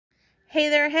Hey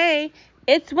there, hey.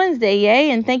 It's Wednesday,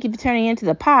 yay, and thank you for turning into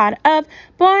the pod of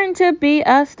Born to Be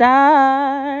a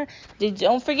Star.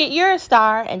 Don't forget you're a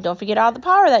star, and don't forget all the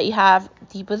power that you have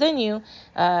deep within you.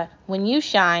 When you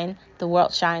shine, the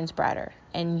world shines brighter.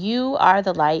 And you are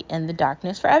the light in the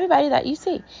darkness for everybody that you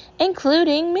see,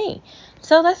 including me.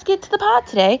 So let's get to the pod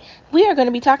today. We are going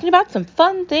to be talking about some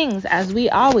fun things, as we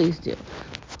always do.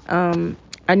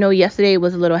 I know yesterday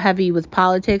was a little heavy with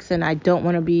politics, and I don't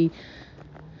want to be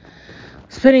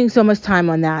spending so much time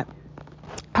on that.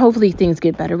 Hopefully things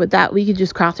get better with that. We could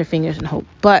just cross our fingers and hope.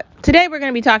 But today we're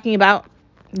going to be talking about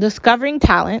discovering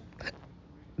talent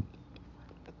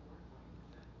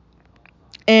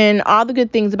and all the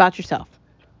good things about yourself.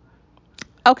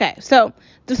 Okay, so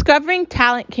discovering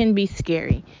talent can be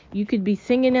scary. You could be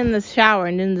singing in the shower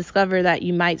and then discover that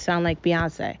you might sound like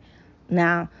Beyonce.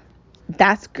 Now,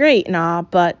 that's great and all,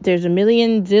 but there's a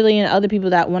million zillion other people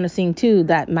that want to sing too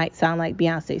that might sound like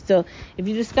Beyonce. So if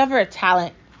you discover a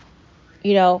talent,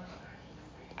 see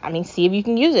if you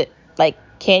can use it. Like,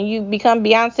 can you become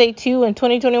Beyonce 2 in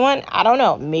 2021? I don't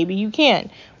know. Maybe you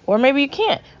can. Or maybe you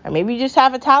can't. Or maybe you just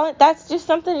have a talent. That's just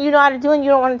something you know how to do and you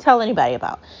don't want to tell anybody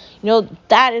about.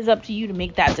 That is up to you to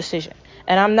make that decision.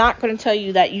 And I'm not going to tell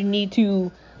you that you need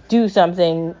to do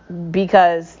something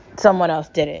because someone else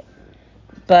did it.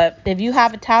 But if you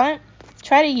have a talent,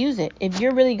 try to use it. If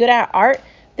you're really good at art,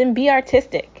 then be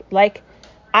artistic. Like,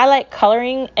 I like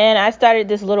coloring, and I started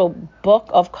this little book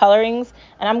of colorings,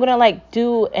 and I'm gonna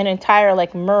do an entire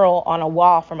mural on a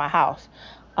wall for my house.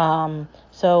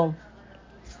 So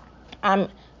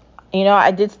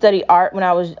I did study art when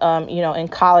I was in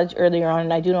college earlier on,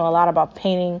 and I do know a lot about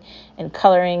painting and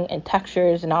coloring and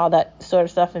textures and all that sort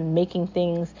of stuff and making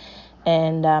things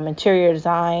and interior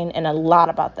design and a lot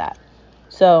about that.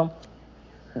 So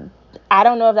I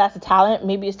don't know if that's a talent.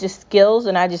 Maybe it's just skills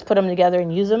and I just put them together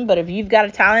and use them. But if you've got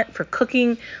a talent for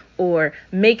cooking or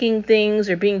making things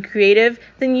or being creative,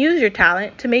 then use your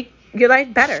talent to make your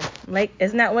life better.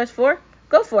 Isn't that what it's for?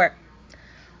 Go for it.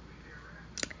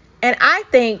 And I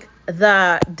think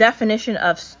the definition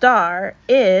of star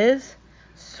is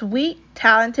sweet,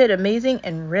 talented, amazing,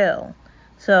 and real.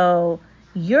 So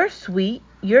you're sweet,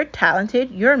 you're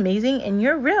talented, you're amazing, and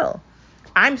you're real.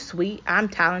 I'm sweet, I'm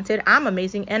talented, I'm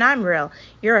amazing, and I'm real.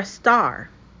 You're a star.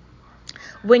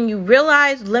 When you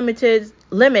realize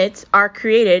limits are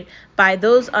created by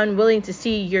those unwilling to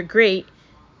see you're great,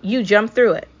 you jump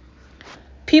through it.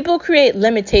 People create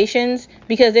limitations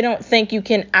because they don't think you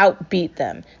can outbeat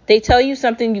them. They tell you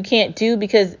something you can't do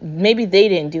because maybe they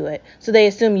didn't do it, so they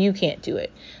assume you can't do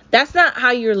it. That's not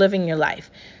how you're living your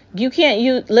life. You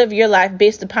can't live your life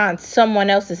based upon someone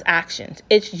else's actions.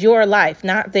 It's your life,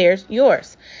 not theirs,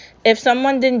 yours. If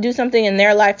someone didn't do something in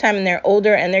their lifetime and they're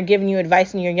older and they're giving you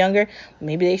advice and you're younger,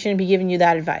 maybe they shouldn't be giving you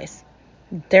that advice.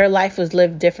 Their life was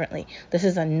lived differently. This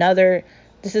is a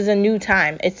new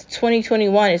time. It's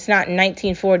 2021. It's not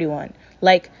 1941.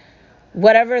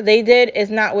 Whatever they did is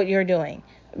not what you're doing.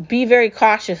 Be very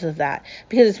cautious of that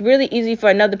because it's really easy for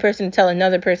another person to tell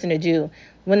another person to do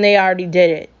when they already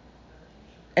did it.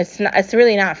 It's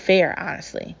really not fair,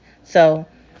 honestly. So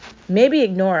maybe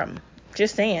ignore them.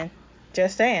 Just saying.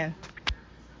 The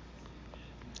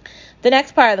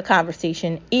next part of the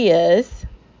conversation is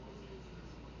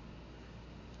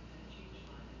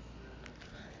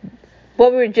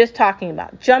what we were just talking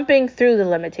about, jumping through the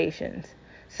limitations.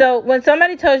 So when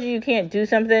somebody tells you can't do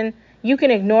something, you can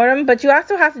ignore them, but you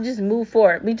also have to just move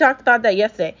forward. We talked about that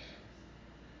yesterday.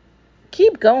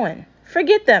 Keep going.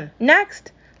 Forget them.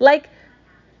 Next.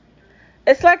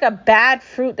 It's like a bad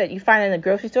fruit that you find in the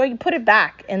grocery store. You put it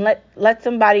back and let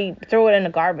somebody throw it in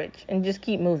the garbage and just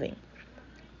keep moving.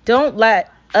 Don't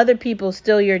let other people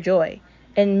steal your joy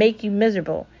and make you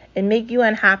miserable and make you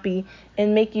unhappy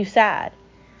and make you sad.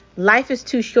 Life is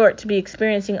too short to be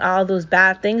experiencing all those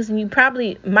bad things, and you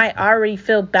probably might already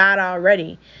feel bad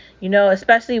already,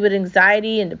 especially with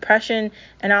anxiety and depression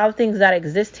and all the things that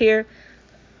exist here.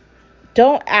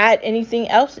 Don't add anything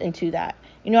else into that.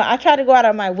 I try to go out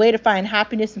of my way to find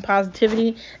happiness and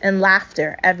positivity and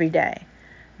laughter every day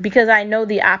because I know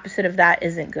the opposite of that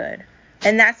isn't good.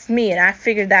 And that's me, and I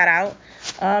figured that out,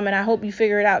 and I hope you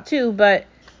figure it out too, but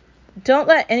don't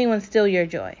let anyone steal your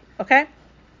joy, okay?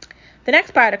 The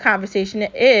next part of the conversation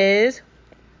is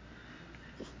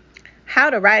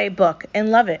how to write a book and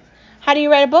love it. How do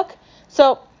you write a book?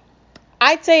 So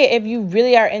I'd say if you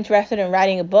really are interested in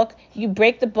writing a book, you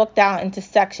break the book down into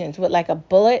sections with a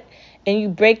bullet, and you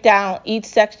break down each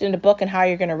section of the book and how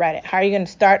you're going to write it. How are you going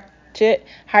to start it?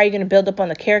 How are you going to build up on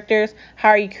the characters? How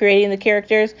are you creating the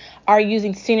characters? Are you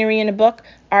using scenery in the book?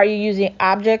 Are you using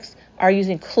objects? Are you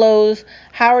using clothes?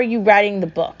 How are you writing the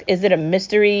book? Is it a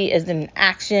mystery? Is it an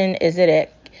action? Is it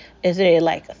a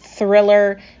like a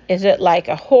thriller? Is it like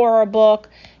a horror book?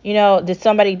 Did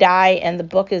somebody die and the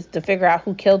book is to figure out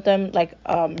who killed them, like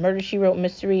Murder, She Wrote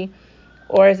mystery?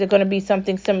 Or is it going to be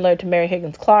something similar to Mary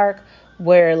Higgins Clark,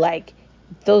 where like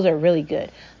those are really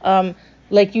good?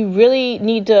 Like you really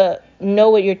need to know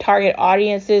what your target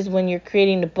audience is when you're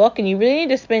creating the book, and you really need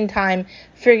to spend time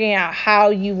figuring out how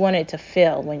you want it to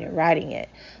feel when you're writing it.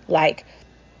 Like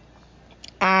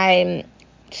I'm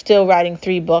still writing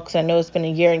 3 books. I know it's been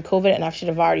a year in COVID and I should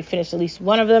have already finished at least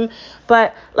one of them,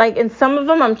 but like in some of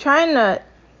them I'm trying to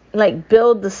like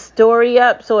build the story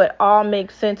up so it all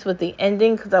makes sense with the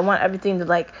ending, because I want everything to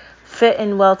like fit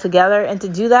in well together. And to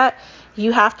do that,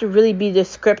 you have to really be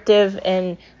descriptive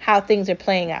in how things are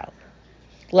playing out,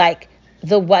 like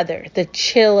the weather, the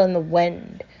chill and the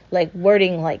wind, like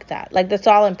wording like that. Like that's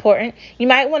all important. You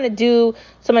might want to do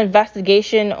some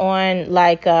investigation on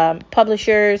like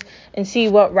publishers and see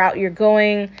what route you're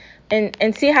going,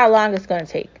 and see how long it's going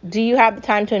to take. Do you have the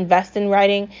time to invest in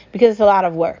writing? Because it's a lot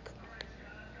of work.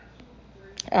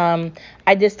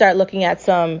 I did start looking at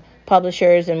some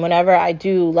publishers, and whenever I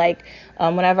do, like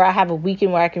whenever I have a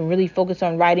weekend where I can really focus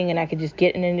on writing and I can just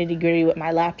get in the nitty gritty with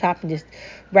my laptop and just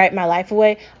write my life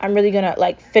away, I'm really gonna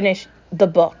like finish the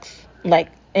books, like,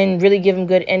 and really give them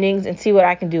good endings and see what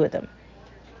I can do with them.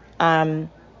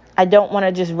 I don't want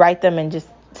to just write them and just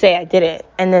say I did it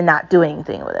and then not do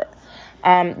anything with it.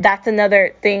 That's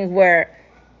another thing where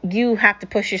you have to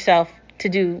push yourself to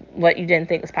do what you didn't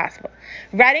think was possible.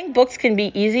 Writing books can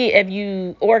be easy if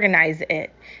you organize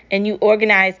it, and you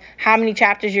organize how many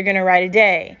chapters you're going to write a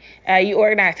day. You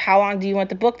organize how long do you want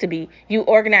the book to be. You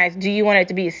organize, do you want it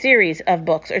to be a series of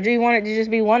books, or do you want it to just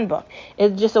be one book?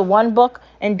 Is it just a one book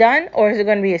and done, or is it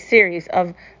going to be a series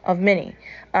of many?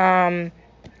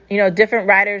 Different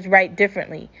writers write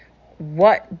differently.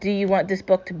 What do you want this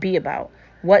book to be about?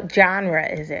 What genre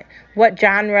is it? What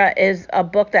genre is a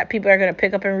book that people are going to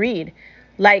pick up and read?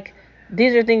 Like,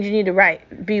 these are things you need to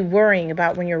be worrying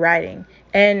about when you're writing.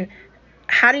 And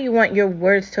how do you want your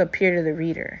words to appear to the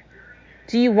reader?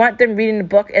 Do you want them reading the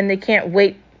book and they can't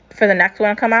wait for the next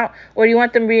one to come out? Or do you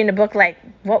want them reading the book like,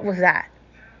 what was that?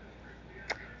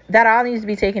 That all needs to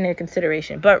be taken into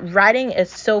consideration. But writing is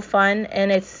so fun,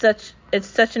 and it's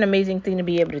such an amazing thing to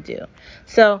be able to do.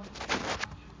 So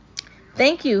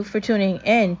thank you for tuning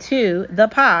in to the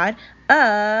pod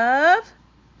of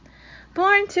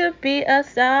Born to Be a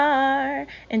Star.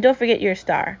 And don't forget you're a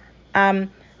star.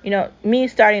 Me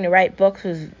starting to write books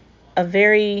was a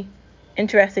very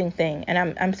interesting thing,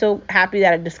 and I'm so happy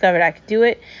that I discovered I could do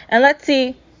it. And let's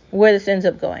see where this ends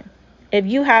up going. If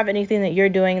you have anything that you're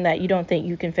doing that you don't think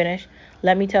you can finish,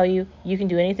 let me tell you, you can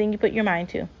do anything you put your mind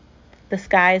to. The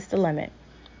sky is the limit.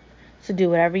 So do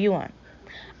whatever you want.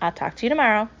 I'll talk to you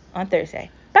tomorrow on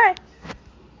Thursday.